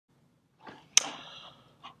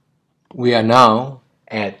We are now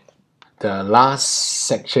at the last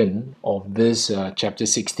section of this chapter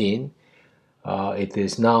 16. It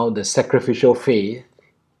is now the sacrificial faith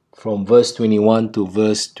from verse 21 to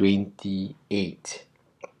verse 28.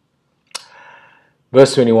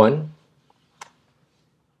 Verse 21.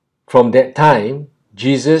 From that time,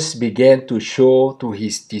 Jesus began to show to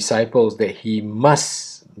his disciples that he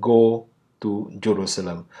must go to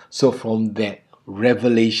Jerusalem. So from that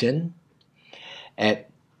revelation at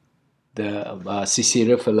the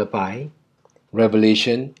Caesarea Philippi,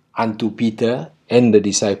 revelation unto Peter and the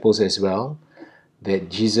disciples as well, that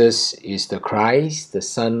Jesus is the Christ, the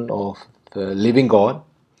Son of the living God.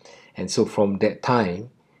 And so from that time,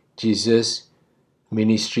 Jesus'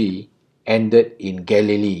 ministry ended in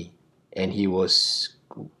Galilee, and he was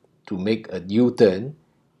to make a U-turn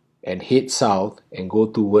and head south and go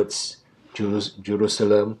towards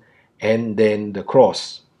Jerusalem and then the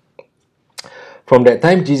cross. From that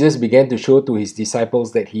time, Jesus began to show to his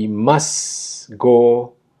disciples that he must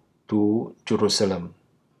go to Jerusalem.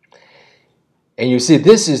 And you see,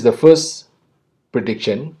 this is the first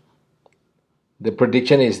prediction. The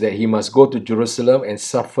prediction is that he must go to Jerusalem and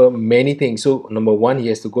suffer many things. So, number one, he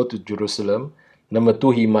has to go to Jerusalem. Number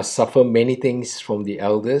two, he must suffer many things from the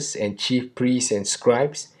elders and chief priests and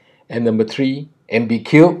scribes. And number three, and be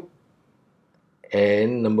killed.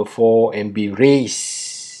 And number four, and be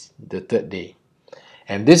raised the third day.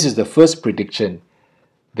 And this is the first prediction.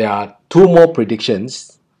 There are two more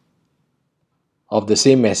predictions of the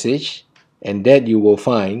same message, and that you will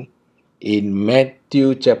find in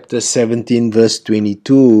Matthew chapter 17 verse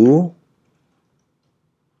 22.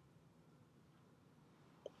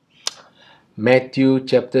 Matthew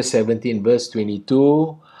chapter 17 verse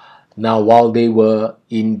 22. Now while they were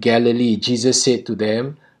in Galilee, Jesus said to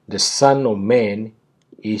them, the Son of Man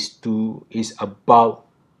is about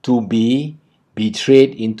to be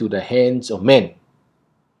betrayed into the hands of men.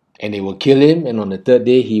 And they will kill him, and on the third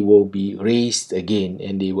day he will be raised again.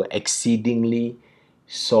 And they were exceedingly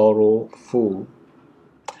sorrowful.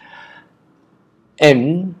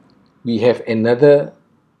 And we have another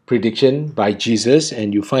prediction by Jesus,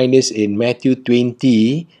 and you find this in Matthew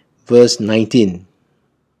 20, verse 19.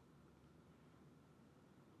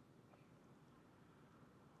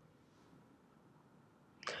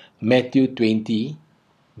 Matthew 20,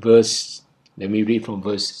 let me read from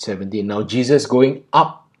verse 17. Now Jesus, going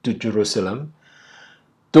up to Jerusalem,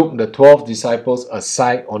 took the 12 disciples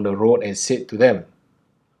aside on the road and said to them,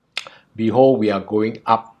 behold, we are going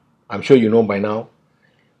up. I'm sure you know by now,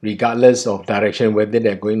 regardless of direction, whether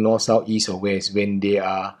they're going north, south, east, or west, when they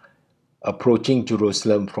are approaching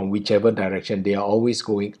Jerusalem from whichever direction, they are always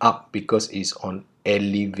going up because it's on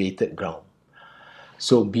elevated ground.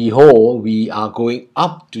 So behold, we are going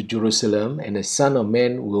up to Jerusalem, and the Son of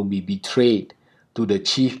Man will be betrayed to the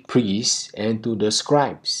chief priests and to the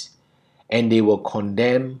scribes, and they will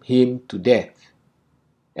condemn him to death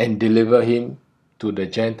and deliver him to the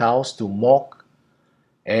Gentiles to mock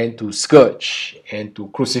and to scourge and to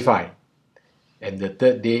crucify. And the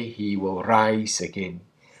third day he will rise again.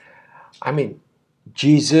 I mean,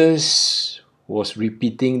 Jesus was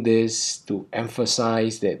repeating this to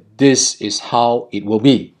emphasize that this is how it will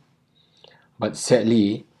be. But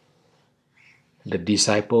sadly, the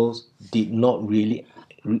disciples did not really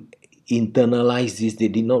internalize this. They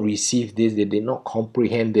did not receive this. They did not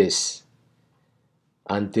comprehend this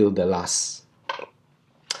until the last.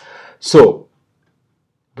 So,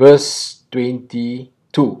 verse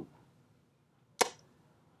 22.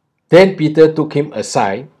 Then Peter took him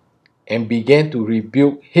aside and began to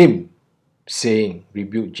rebuke him,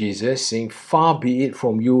 rebuke Jesus, saying, far be it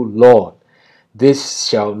from you, Lord, this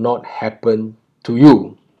shall not happen to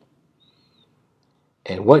you.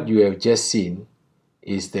 And what you have just seen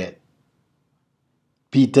is that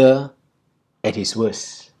Peter at his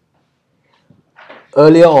worst.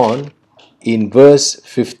 Earlier on, in verse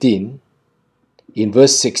 16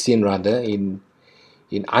 rather, in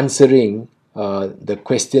answering the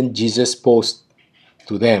question Jesus posed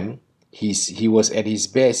to them, he was at his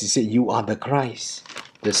best. He said, you are the Christ,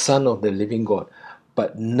 the Son of the living God.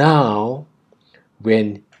 But now,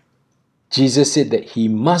 when Jesus said that he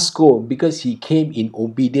must go because he came in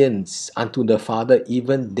obedience unto the Father,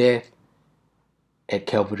 even death at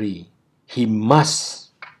Calvary, he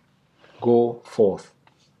must go forth.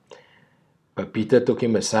 But Peter took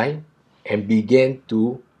him aside and began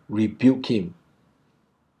to rebuke him.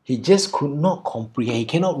 He just could not comprehend, he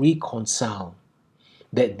cannot reconcile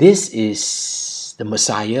that this is the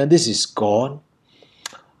Messiah, this is God,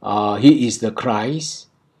 he is the Christ.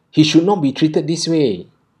 He should not be treated this way.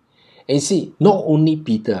 And see, not only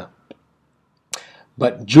Peter,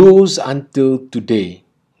 but Jews until today,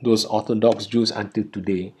 those Orthodox Jews until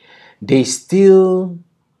today, they still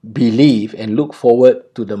believe and look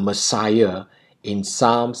forward to the Messiah in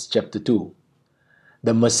Psalms chapter 2.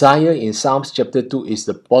 The Messiah in Psalms chapter 2 is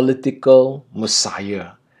the political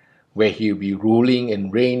Messiah, where he'll be ruling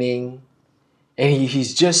and reigning, and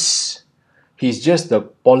he's just the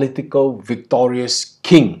political victorious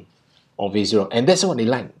king of Israel. And that's what they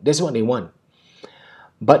like, that's what they want.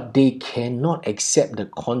 But they cannot accept the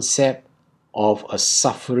concept of a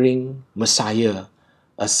suffering Messiah,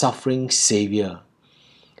 a suffering Savior.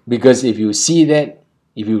 Because if you see that,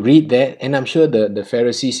 if you read that, and I'm sure the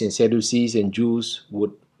Pharisees and Sadducees and Jews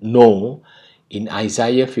would know, in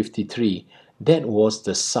Isaiah 53, that was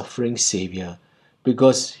the suffering Savior.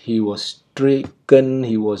 Because he was stricken,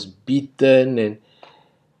 he was beaten,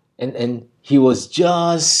 and he was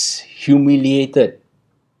just humiliated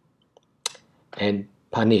and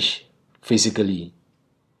punished physically.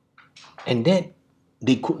 And that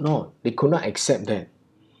they could not accept that.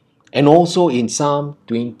 And also in Psalm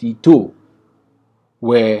 22,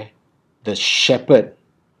 where the shepherd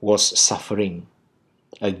was suffering.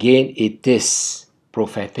 Again, it is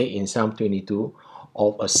prophetic in Psalm 22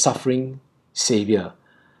 of a suffering Savior.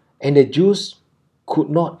 And the Jews could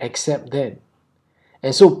not accept that.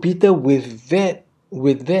 And so Peter, with that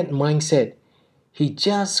mindset, he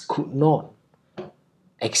just could not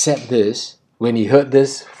accept this when he heard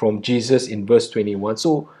this from Jesus in verse 21.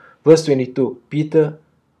 So, verse 22, Peter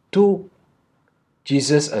took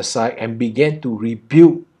Jesus aside and began to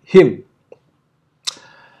rebuke him.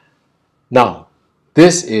 Now,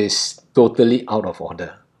 this is totally out of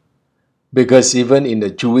order. Because even in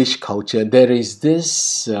the Jewish culture, there is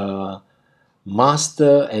this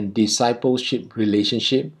master and discipleship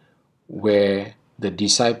relationship where the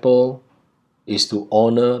disciple is to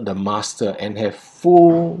honor the master and have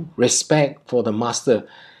full respect for the master.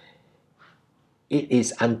 It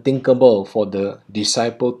is unthinkable for the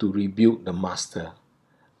disciple to rebuke the master.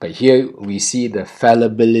 But here we see the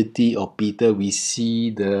fallibility of Peter, we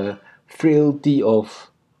see the frailty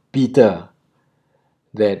of Peter,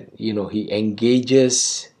 that he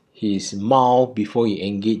engages his mouth before he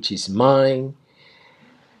engages his mind.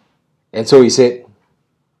 And so he said,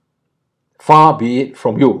 "Far be it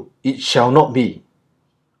from you, it shall not be."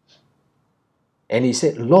 And he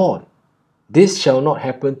said, "Lord, this shall not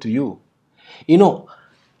happen to you."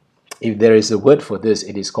 If there is a word for this,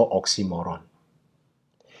 it is called oxymoron.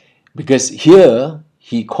 Because here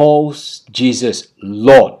he calls Jesus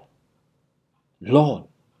Lord. Lord.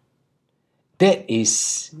 That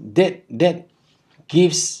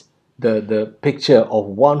gives the picture of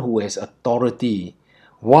one who has authority,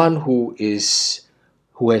 one who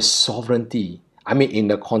has sovereignty. I mean, in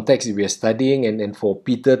the context we are studying, and for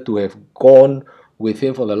Peter to have gone with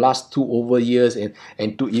him for the last 2 over years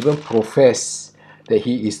and to even profess that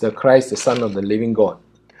he is the Christ, the Son of the living God.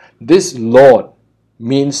 This Lord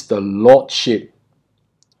means the lordship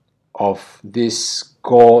of this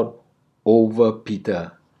God over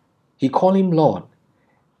Peter. He called him Lord.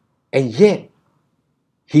 And yet,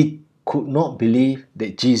 he could not believe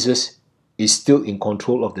that Jesus is still in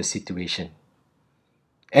control of the situation.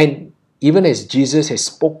 And even as Jesus has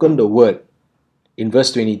spoken the word in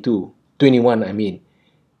verse 21,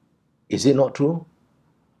 is it not true?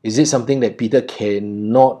 Is it something that Peter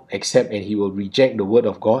cannot accept and he will reject the word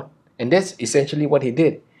of God? And that's essentially what he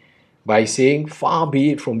did. By saying, "Far be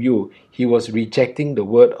it from you," he was rejecting the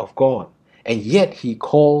word of God. And yet he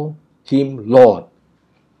called him Lord.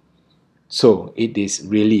 So it is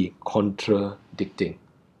really contradicting.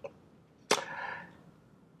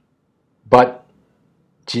 But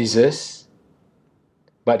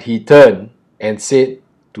he turned and said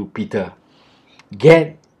to Peter,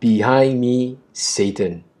 "Get behind me,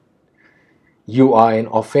 Satan. You are an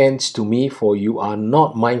offense to me, for you are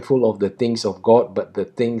not mindful of the things of God, but the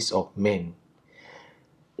things of men."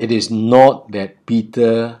 It is not that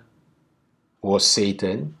Peter was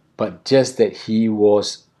Satan, but just that he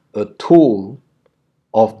was a tool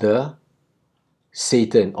of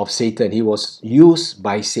Satan. He was used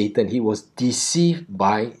by Satan. He was deceived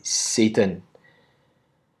by Satan.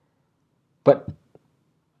 But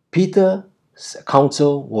Peter's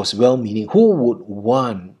counsel was well-meaning. Who would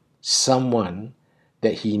want someone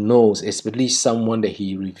that he knows, especially someone that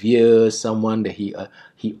he reveres, someone that he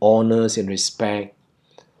honors and respects?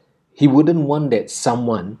 He wouldn't want that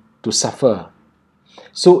someone to suffer.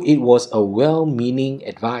 So it was a well-meaning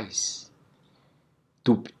advice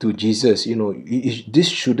to Jesus. This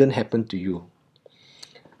shouldn't happen to you.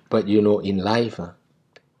 But in life,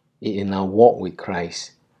 in our walk with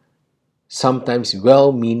Christ, sometimes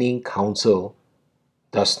well-meaning counsel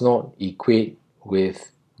does not equate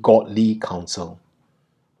with godly counsel.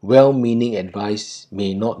 well-meaning advice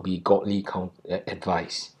may not be godly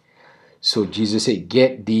advice. So Jesus said,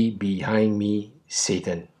 "Get thee behind me,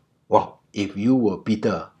 Satan." Wow, if you were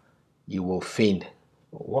Peter, you will faint.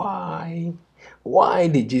 Why? Why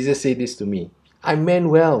did Jesus say this to me? I meant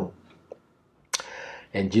well.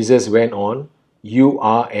 And Jesus went on, "You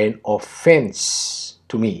are an offense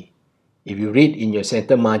to me." If you read in your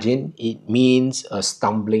center margin, it means a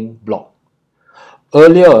stumbling block.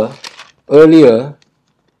 Earlier,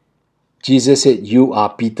 Jesus said, "You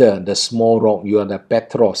are Peter, the small rock. You are the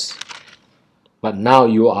Petros. But now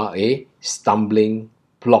you are a stumbling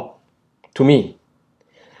block to me.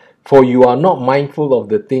 For you are not mindful of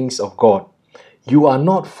the things of God. You are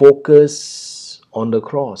not focused on the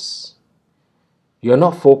cross. You are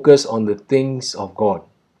not focused on the things of God.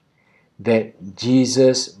 That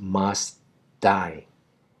Jesus must die.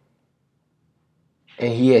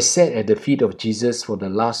 And he has sat at the feet of Jesus for the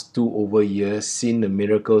last 2 over years, seen the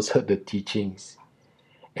miracles, heard the teachings.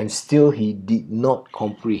 And still he did not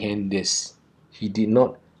comprehend this. He did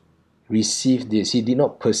not receive this. He did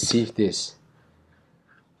not perceive this.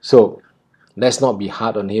 So, let's not be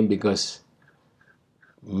hard on him, because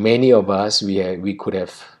many of us, we could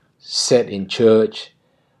have sat in church,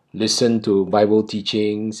 listened to Bible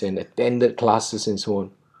teachings and attended classes and so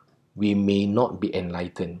on. We may not be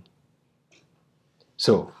enlightened.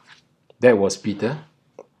 So, that was Peter.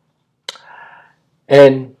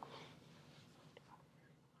 And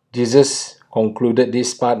Jesus concluded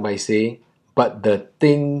this part by saying, "But the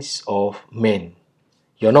things of men."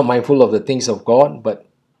 You're not mindful of the things of God, but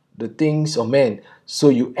the things of men. So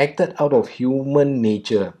you acted out of human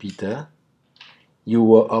nature, Peter. You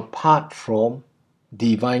were apart from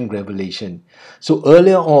divine revelation. So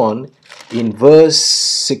earlier on, in verse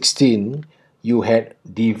 16, you had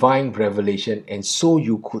divine revelation, and so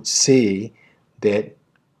you could say that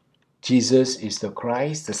Jesus is the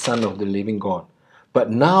Christ, the Son of the living God.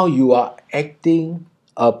 But now you are acting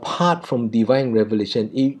apart from divine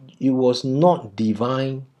revelation. It was not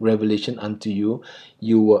divine revelation unto you.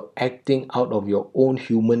 You were acting out of your own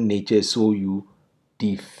human nature, so you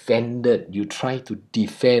tried to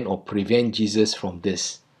defend or prevent Jesus from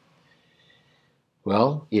this.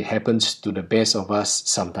 Well, it happens to the best of us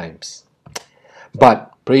sometimes.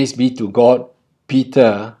 But praise be to God,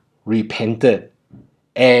 Peter repented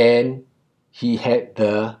and he had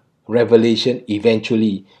the revelation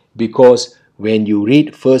eventually, because when you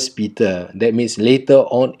read First Peter, that means later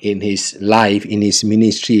on in his life, in his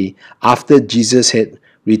ministry, after Jesus had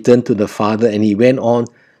returned to the Father and he went on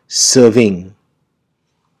serving,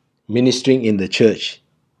 ministering in the church,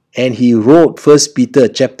 and he wrote First Peter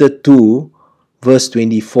chapter 2 verse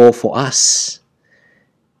 24 for us.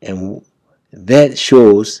 And that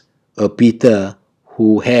shows a Peter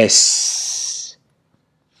who has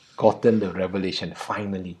gotten the revelation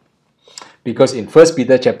finally. Because in 1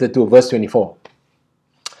 Peter chapter 2 verse 24,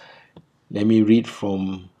 let me read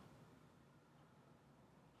from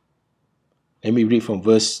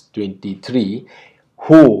verse 23,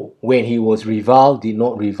 who, when he was reviled, did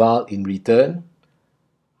not revile in return,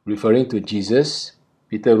 referring to Jesus.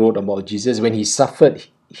 Peter wrote about Jesus. When he suffered,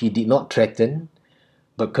 he did not threaten,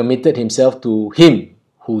 but committed himself to him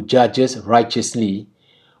who judges righteously,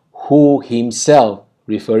 who himself,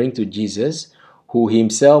 referring to Jesus, who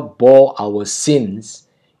himself bore our sins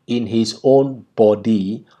in his own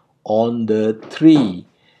body on the tree,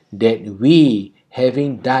 that we,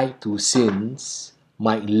 having died to sins,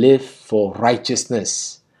 might live for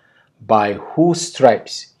righteousness, by whose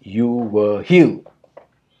stripes you were healed.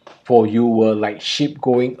 For you were like sheep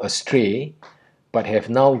going astray, but have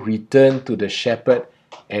now returned to the shepherd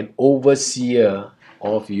and overseer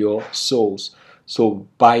of your souls. So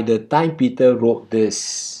by the time Peter wrote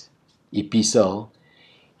this epistle,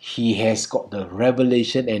 he has got the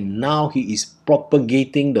revelation, and now he is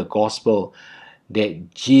propagating the gospel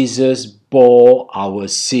that Jesus bore our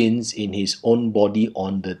sins in his own body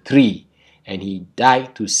on the tree, and he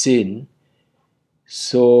died to sin.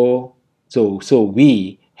 So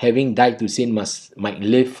we, having died to sin, might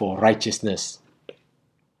live for righteousness.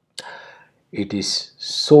 It is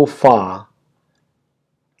so far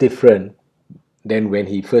different than when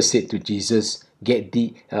he first said to Jesus, "Get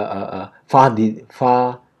thee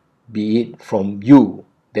far be it from you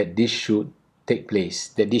that this should take place,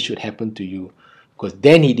 that this should happen to you." Because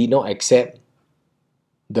then he did not accept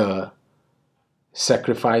the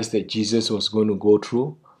sacrifice that Jesus was going to go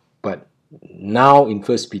through, but now in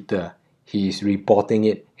 1 Peter, he is reporting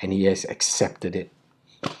it and he has accepted it.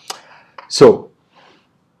 So,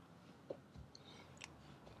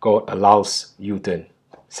 God allows U-turn,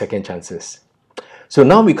 second chances. So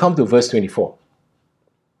now we come to verse 24.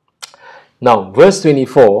 Now, verse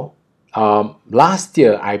 24, last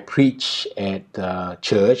year I preached at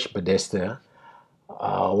church, Bethesda,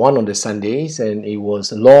 one of the Sundays, and it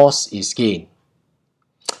was loss is gain.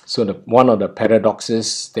 So one of the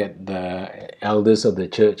paradoxes that the elders of the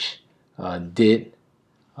church did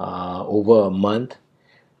over a month.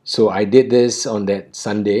 So I did this on that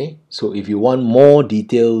Sunday. So if you want more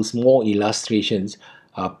details, more illustrations,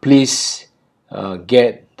 please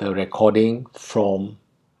get the recording from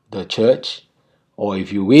the church, or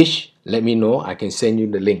if you wish, let me know. I can send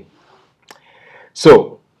you the link.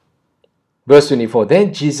 So, verse 24,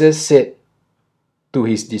 then Jesus said to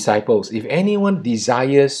his disciples, if anyone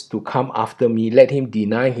desires to come after me, let him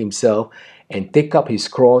deny himself and take up his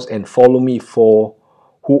cross and follow me, for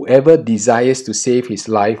whoever desires to save his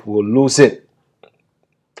life will lose it.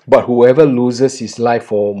 But whoever loses his life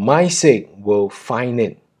for my sake will find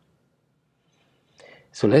it.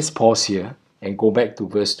 So let's pause here and go back to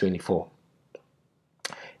verse 24.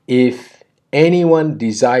 If anyone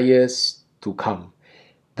desires to come,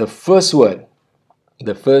 the first word,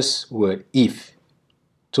 if,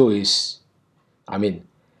 so is,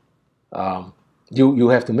 you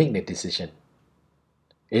have to make that decision.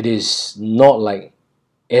 It is not like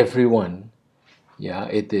everyone,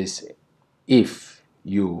 it is if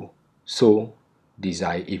you so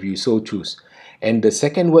desire, if you so choose. And the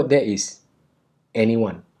second word there is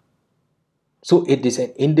anyone. So it is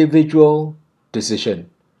an individual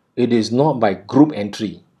decision. It is not by group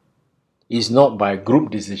entry. It's not by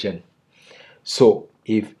group decision. So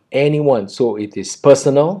if anyone, so it is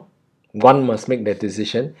personal, one must make that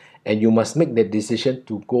decision, and you must make that decision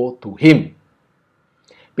to go to him,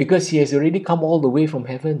 because he has already come all the way from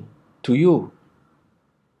heaven to you.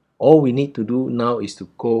 All we need to do now is to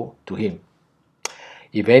go to him.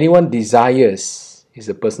 If anyone desires, it's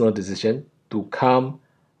a personal decision, to come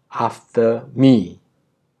after me,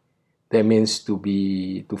 that means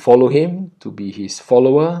to follow him, to be his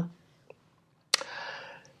follower,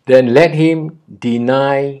 then let him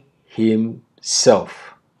deny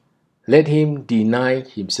himself. Let him deny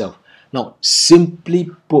himself. Now, simply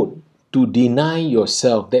put, to deny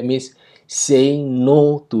yourself, that means saying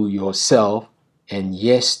no to yourself and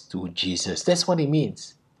yes to Jesus. That's what it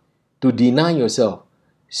means. To deny yourself.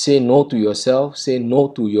 Say no to yourself, say no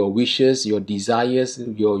to your wishes, your desires,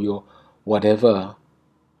 your whatever,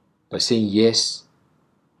 but saying yes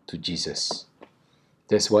to Jesus.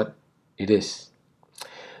 That's what it is.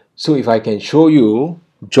 So if I can show you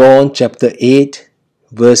John chapter 8,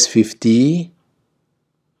 verse 50.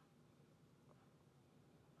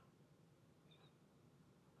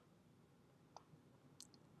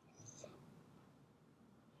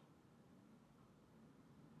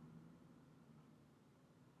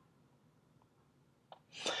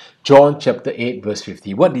 John chapter 8, verse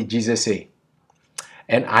 50. What did Jesus say?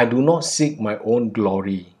 And I do not seek my own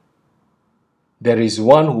glory. There is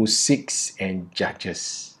one who seeks and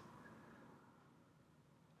judges.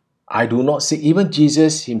 I do not seek, even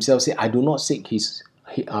Jesus himself said, I do not seek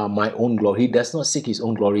my own glory. He does not seek his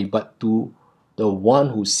own glory, but to the one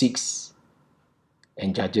who seeks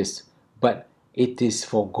and judges. But it is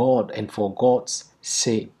for God and for God's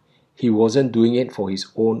sake. He wasn't doing it for his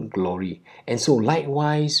own glory. And so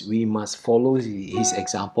likewise, we must follow his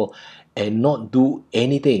example and not do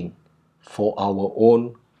anything for our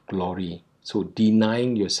own glory. So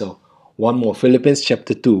denying yourself. One more, Philippians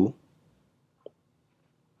chapter 2.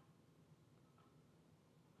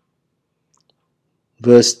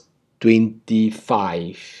 Verse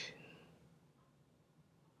 25.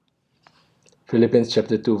 Philippians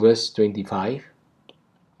chapter 2, verse 25.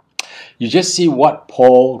 You just see what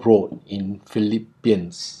Paul wrote in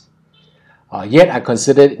Philippians. Yet I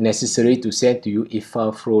consider it necessary to send to you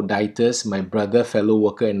Epaphroditus, my brother, fellow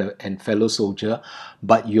worker, and fellow soldier,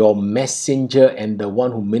 but your messenger and the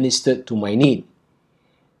one who ministered to my need.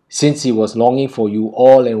 Since he was longing for you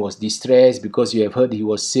all and was distressed because you have heard he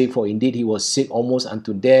was sick, for indeed he was sick almost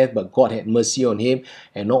unto death, but God had mercy on him,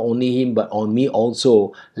 and not only him, but on me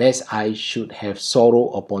also, lest I should have sorrow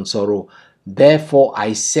upon sorrow. Therefore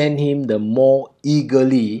I send him the more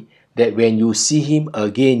eagerly, that when you see him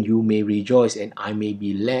again you may rejoice, and I may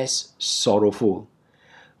be less sorrowful.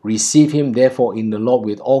 Receive him therefore in the Lord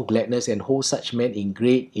with all gladness, and hold such men in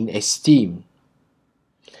great esteem.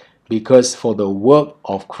 Because for the work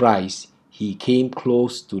of Christ he came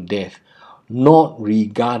close to death, not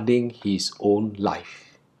regarding his own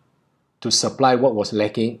life, to supply what was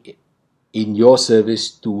lacking in your service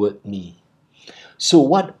toward me. So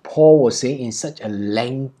what Paul was saying in such a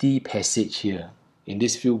lengthy passage here, in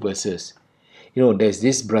these few verses, there's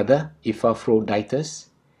this brother, Epaphroditus.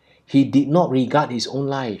 He did not regard his own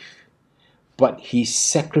life, but he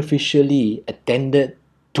sacrificially attended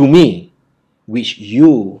to me, which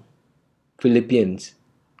you, Philippians,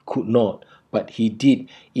 could not. But he did.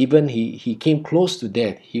 Even he came close to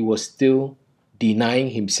death. He was still denying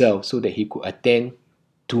himself so that he could attend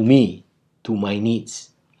to me, to my needs.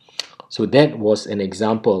 So that was an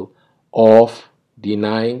example of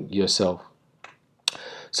denying yourself.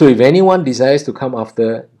 So if anyone desires to come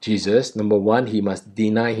after Jesus, number one, he must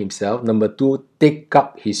deny himself. Number two, take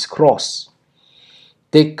up his cross.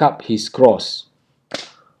 Take up his cross.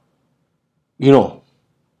 You know,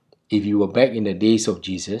 if you were back in the days of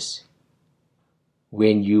Jesus,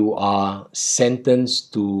 when you are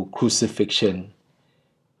sentenced to crucifixion,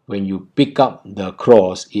 when you pick up the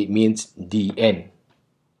cross, it means the end.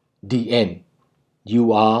 The end.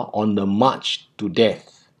 You are on the march to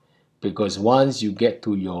death. Because once you get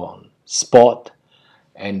to your spot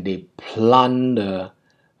and they plant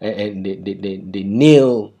and they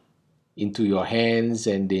nail into your hands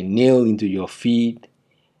and they nail into your feet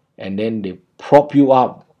and then they prop you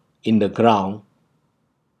up in the ground,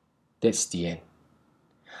 that's the end.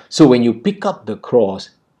 So when you pick up the cross,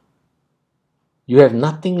 you have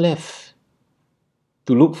nothing left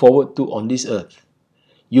to look forward to on this earth.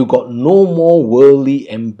 You got no more worldly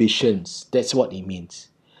ambitions. That's what it means.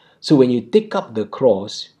 So when you take up the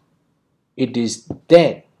cross, it is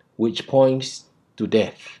that which points to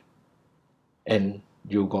death. And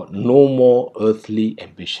you got no more earthly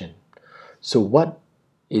ambition. So what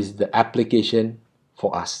is the application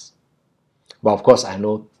for us? Well, of course, I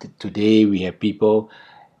know today we have people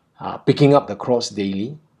picking up the cross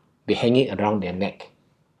daily. They hang it around their neck.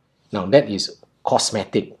 Now that is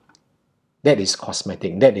cosmetic. That is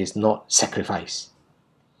cosmetic. That is not sacrifice.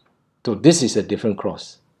 So this is a different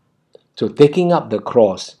cross. So taking up the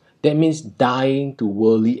cross, that means dying to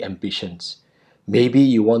worldly ambitions. Maybe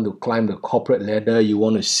you want to climb the corporate ladder, you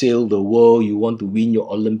want to sail the world, you want to win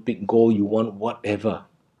your Olympic gold, you want whatever.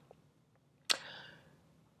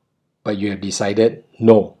 But you have decided,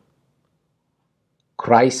 no.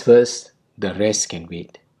 Christ first, the rest can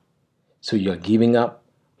wait. So you're giving up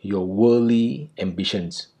your worldly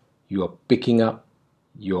ambitions. You're picking up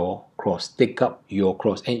your cross. Take up your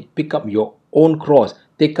cross. And pick up your own cross.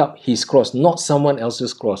 Take up his cross. Not someone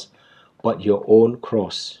else's cross, but your own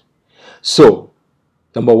cross. So,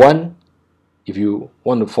 number one, if you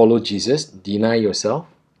want to follow Jesus, deny yourself.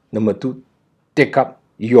 Number two, take up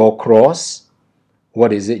your cross.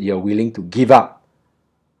 What is it you're willing to give up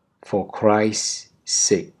for Christ's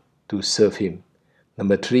sake, to serve him?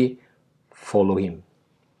 Number three, follow him.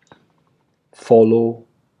 Follow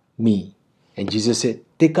me. And Jesus said,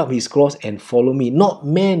 take up his cross and follow me. Not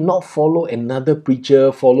man, not follow another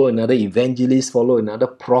preacher, follow another evangelist, follow another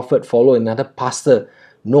prophet, follow another pastor.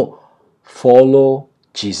 No, follow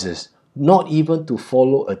Jesus. Not even to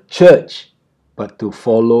follow a church, but to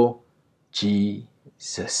follow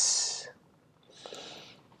Jesus.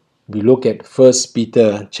 We look at 1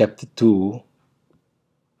 Peter chapter 2,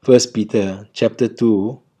 1 Peter chapter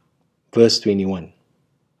 2, verse 21.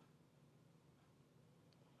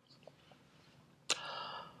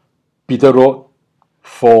 Peter wrote,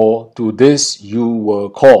 for to this you were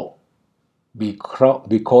called,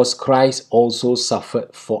 because Christ also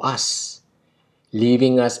suffered for us,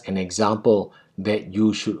 leaving us an example that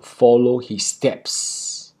you should follow his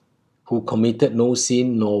steps, who committed no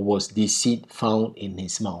sin, nor was deceit found in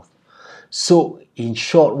his mouth. So, in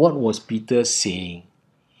short, what was Peter saying?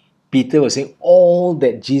 Peter was saying all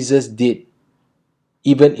that Jesus did,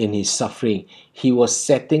 even in his suffering, he was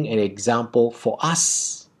setting an example for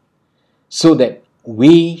us, so that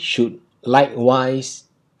we should likewise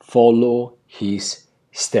follow his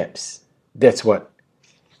steps. That's what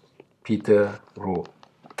Peter wrote.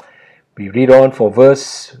 We read on for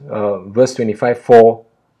verse 25. For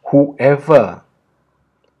whoever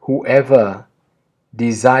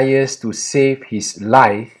desires to save his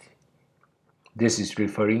life, this is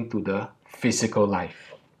referring to the physical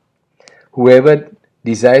life. Whoever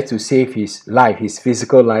desires to save his life, his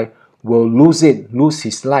physical life, will lose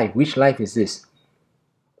his life. Which life is this?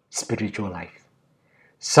 Spiritual life.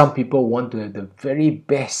 Some people want to have the very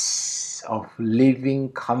best of living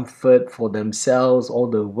comfort for themselves, all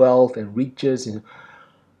the wealth and riches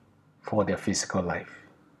for their physical life.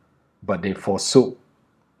 But they forsook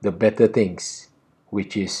the better things,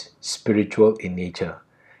 which is spiritual in nature.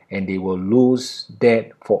 And they will lose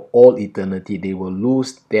that for all eternity. They will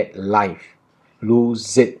lose that life,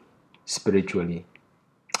 lose it spiritually.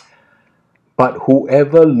 But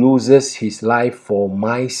whoever loses his life for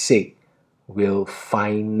my sake will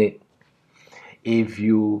find it. If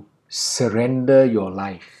you surrender your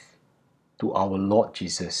life to our Lord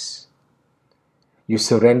Jesus, You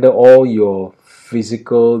surrender all your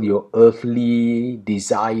physical, your earthly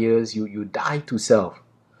desires, you die to self.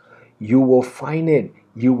 You will find it.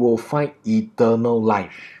 You will find eternal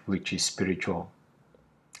life, which is spiritual.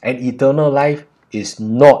 And eternal life does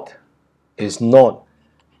not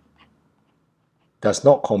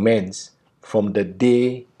commence from the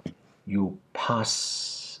day you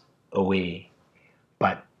pass away,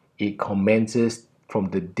 but it commences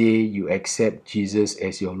from the day you accept Jesus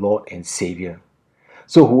as your Lord and Savior.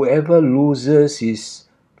 So whoever loses his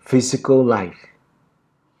physical life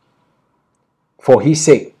for his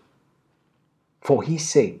sake,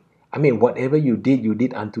 I mean, whatever you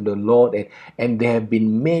did unto the Lord. And there have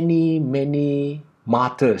been many, many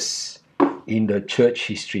martyrs in the church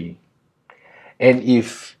history. And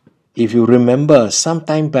if you remember, some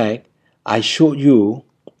time back, I showed you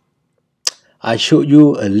a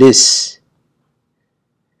list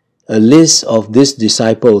of these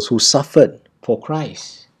disciples who suffered for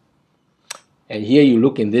Christ. And here you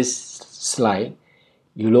look in this slide,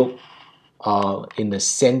 you look in the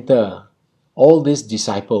center, all these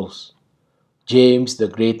disciples. James the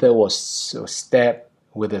Greater was stabbed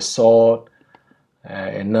with a sword.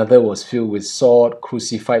 Another was filled with sword,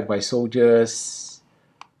 crucified by soldiers,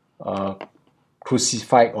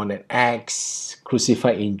 crucified on an axe,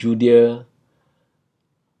 crucified in Judea,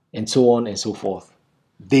 and so on and so forth.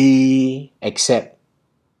 They, except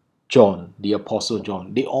John, the Apostle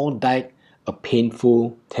John, they all died a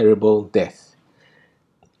painful, terrible death.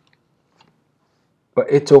 But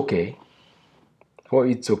it's okay. Oh,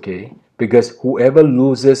 it's okay. Because whoever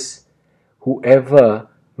loses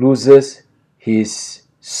his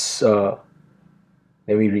let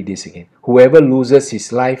me read this again. Whoever loses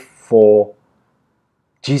his life for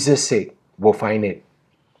Jesus' sake will find it.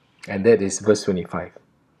 And that is verse 25.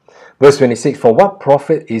 Verse 26, for what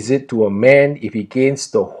profit is it to a man if he gains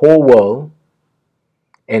the whole world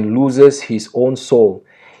and loses his own soul?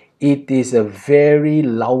 It is a very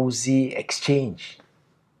lousy exchange.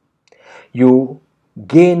 You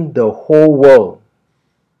gain the whole world,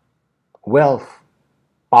 wealth,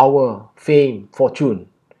 power, fame, fortune,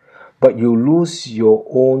 but you lose your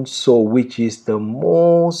own soul, which is the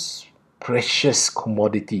most precious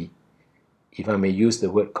commodity, if I may use the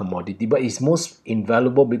word commodity, but it's most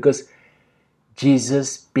invaluable because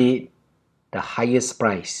Jesus paid the highest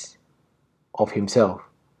price of himself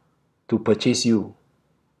to purchase you.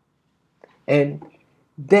 And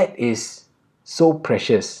that is so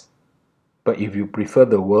precious. But if you prefer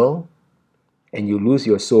the world and you lose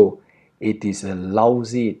your soul, it is a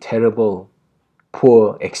lousy, terrible,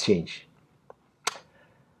 poor exchange.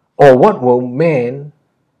 Or what will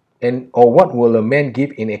a man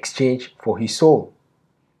give in exchange for his soul?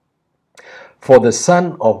 For the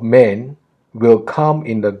Son of Man will come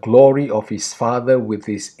in the glory of his Father with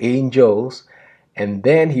his angels, and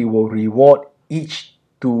then he will reward each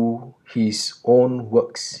to his own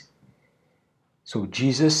works. So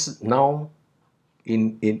Jesus now,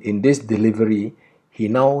 in this delivery, he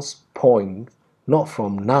now points not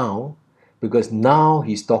from now, because now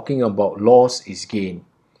he's talking about loss is gain.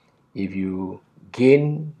 If you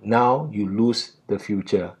gain now, you lose the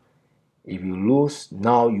future. If you lose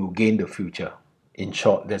now, you gain the future. In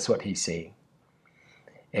short, that's what he's saying.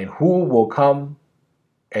 And who will come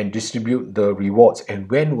and distribute the rewards? And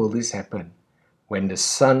when will this happen? When the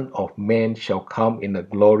Son of Man shall come in the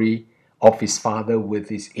glory of his Father with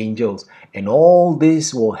his angels. And all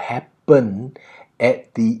this will happen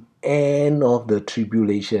at the end of the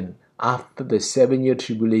tribulation, after the 7-year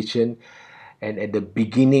tribulation and at the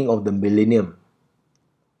beginning of the millennium.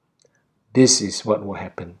 This is what will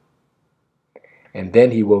happen. And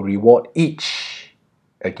then he will reward each.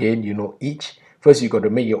 Again, each. First, you got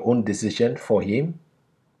to make your own decision for him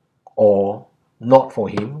or not for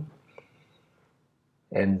him.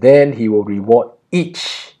 And then he will reward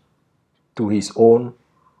each to his own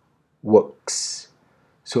works.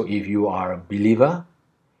 So if you are a believer,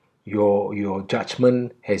 your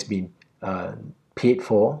judgment has been paid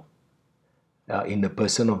for in the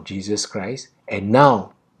person of Jesus Christ. And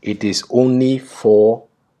now it is only for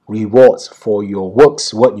rewards for your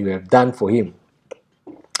works, what you have done for him.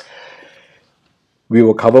 We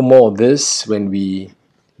will cover more of this when we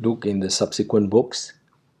look in the subsequent books.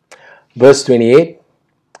 Verse 28,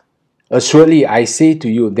 assuredly I say to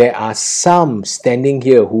you, there are some standing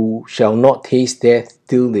here who shall not taste death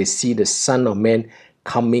till they see the Son of Man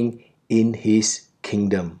coming in his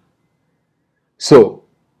kingdom. So,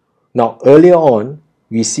 now earlier on,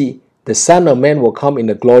 we see the Son of Man will come in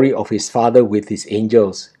the glory of his Father with his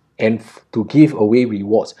angels and to give away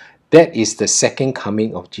rewards. That is the second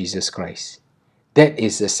coming of Jesus Christ. That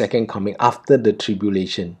is the second coming after the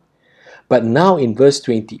tribulation. But now in verse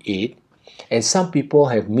 28, and some people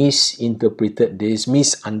have misinterpreted this,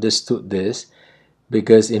 misunderstood this,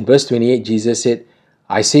 because in verse 28, Jesus said,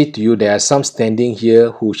 I say to you, there are some standing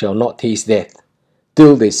here who shall not taste death,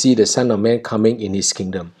 till they see the Son of Man coming in his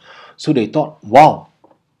kingdom. So they thought, wow,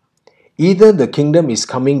 either the kingdom is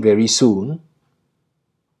coming very soon,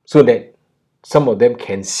 so that some of them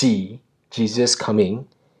can see Jesus coming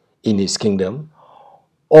in his kingdom,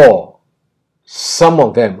 or some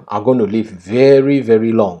of them are going to live very,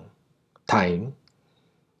 very long time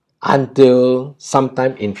until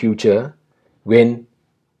sometime in future when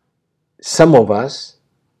some of us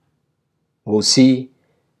will see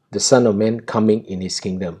the Son of Man coming in his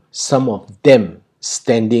kingdom. Some of them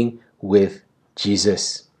standing with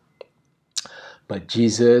Jesus. But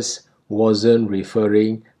Jesus wasn't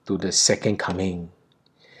referring to the second coming.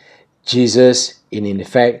 Jesus, in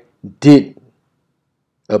fact, did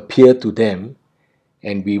appear to them,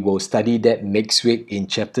 and we will study that next week in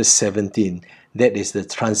chapter 17. That is the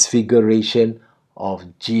transfiguration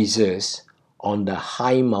of Jesus on the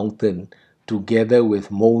high mountain together with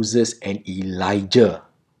Moses and Elijah,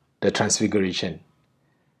 the transfiguration.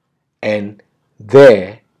 And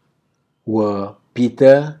there were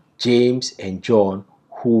Peter, James, and John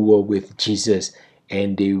who were with Jesus,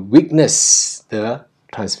 and they witnessed the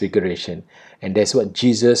transfiguration. And that's what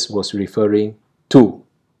Jesus was referring to.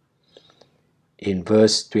 In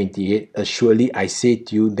verse 28, surely I say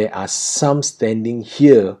to you, there are some standing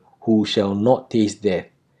here who shall not taste death,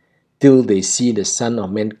 till they see the Son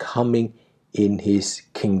of Man coming in his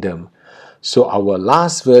kingdom. So our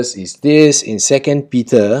last verse is this in 2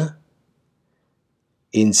 Peter.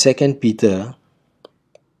 In 2 Peter,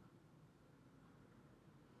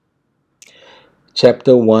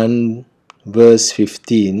 chapter 1, verse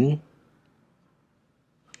 15.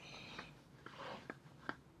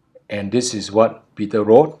 And this is what Peter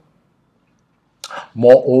wrote.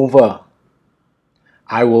 Moreover,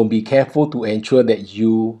 I will be careful to ensure that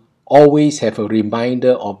you always have a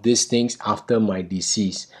reminder of these things after my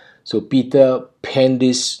decease. So Peter penned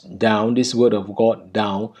this down, this word of God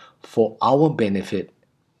down, for our benefit,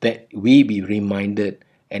 that we be reminded,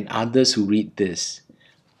 and others who read this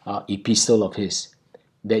epistle of his,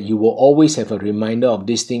 that you will always have a reminder of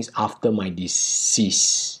these things after my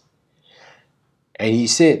decease. And he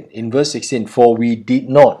said in verse 16, for we did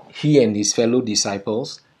not, he and his fellow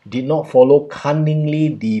disciples, did not follow cunningly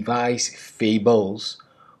devised fables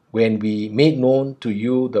when we made known to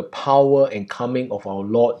you the power and coming of our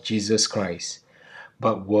Lord Jesus Christ,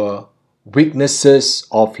 but were witnesses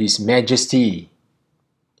of his majesty.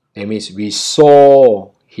 That means we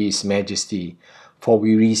saw his majesty. For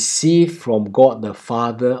we received from God the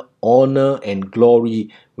Father honor and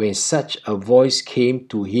glory when such a voice came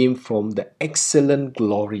to him from the excellent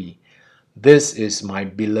glory. This is my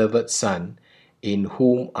beloved Son, in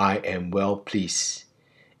whom I am well pleased.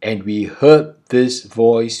 And we heard this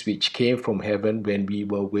voice which came from heaven when we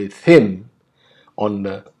were with him on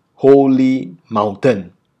the holy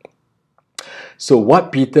mountain. So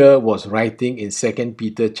what Peter was writing in 2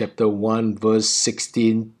 Peter chapter 1 verse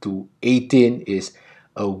 16 to 18 is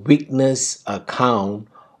a witness account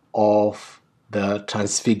of the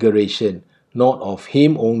transfiguration, not of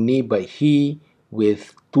him only, but he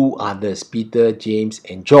with two others, Peter, James,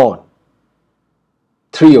 and John.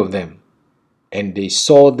 Three of them. And they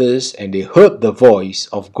saw this, and they heard the voice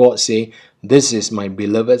of God saying, this is my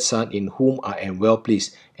beloved Son, in whom I am well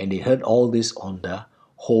pleased. And they heard all this on the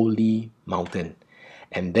holy mountain.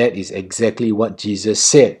 And that is exactly what Jesus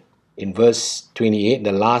said in verse 28,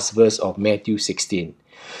 the last verse of Matthew 16.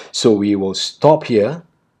 So we will stop here,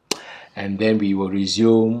 and then we will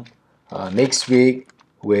resume next week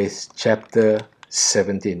with chapter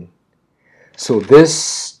 17. So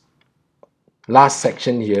this last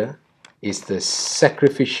section here is the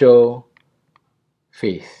sacrificial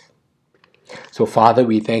faith. So Father,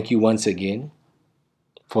 we thank you once again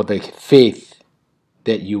for the faith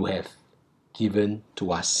that you have given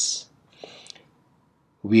to us.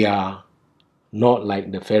 We are not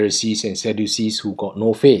like the Pharisees and Sadducees who got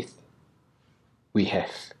no faith. We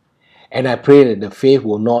have. And I pray that the faith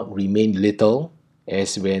will not remain little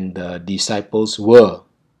as when the disciples were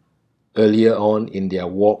earlier on in their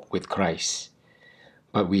walk with Christ.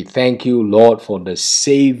 But we thank you, Lord, for the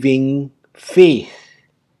saving faith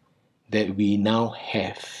that we now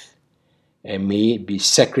have. And may it be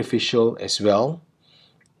sacrificial as well,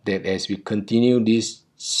 that as we continue this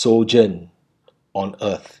sojourn on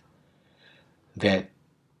earth, that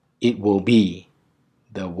it will be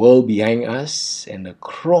the world behind us and the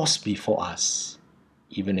cross before us,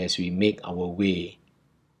 even as we make our way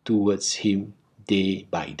towards Him day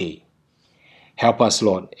by day. Help us,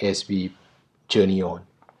 Lord, as we journey on.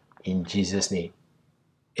 In Jesus' name,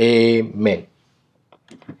 amen.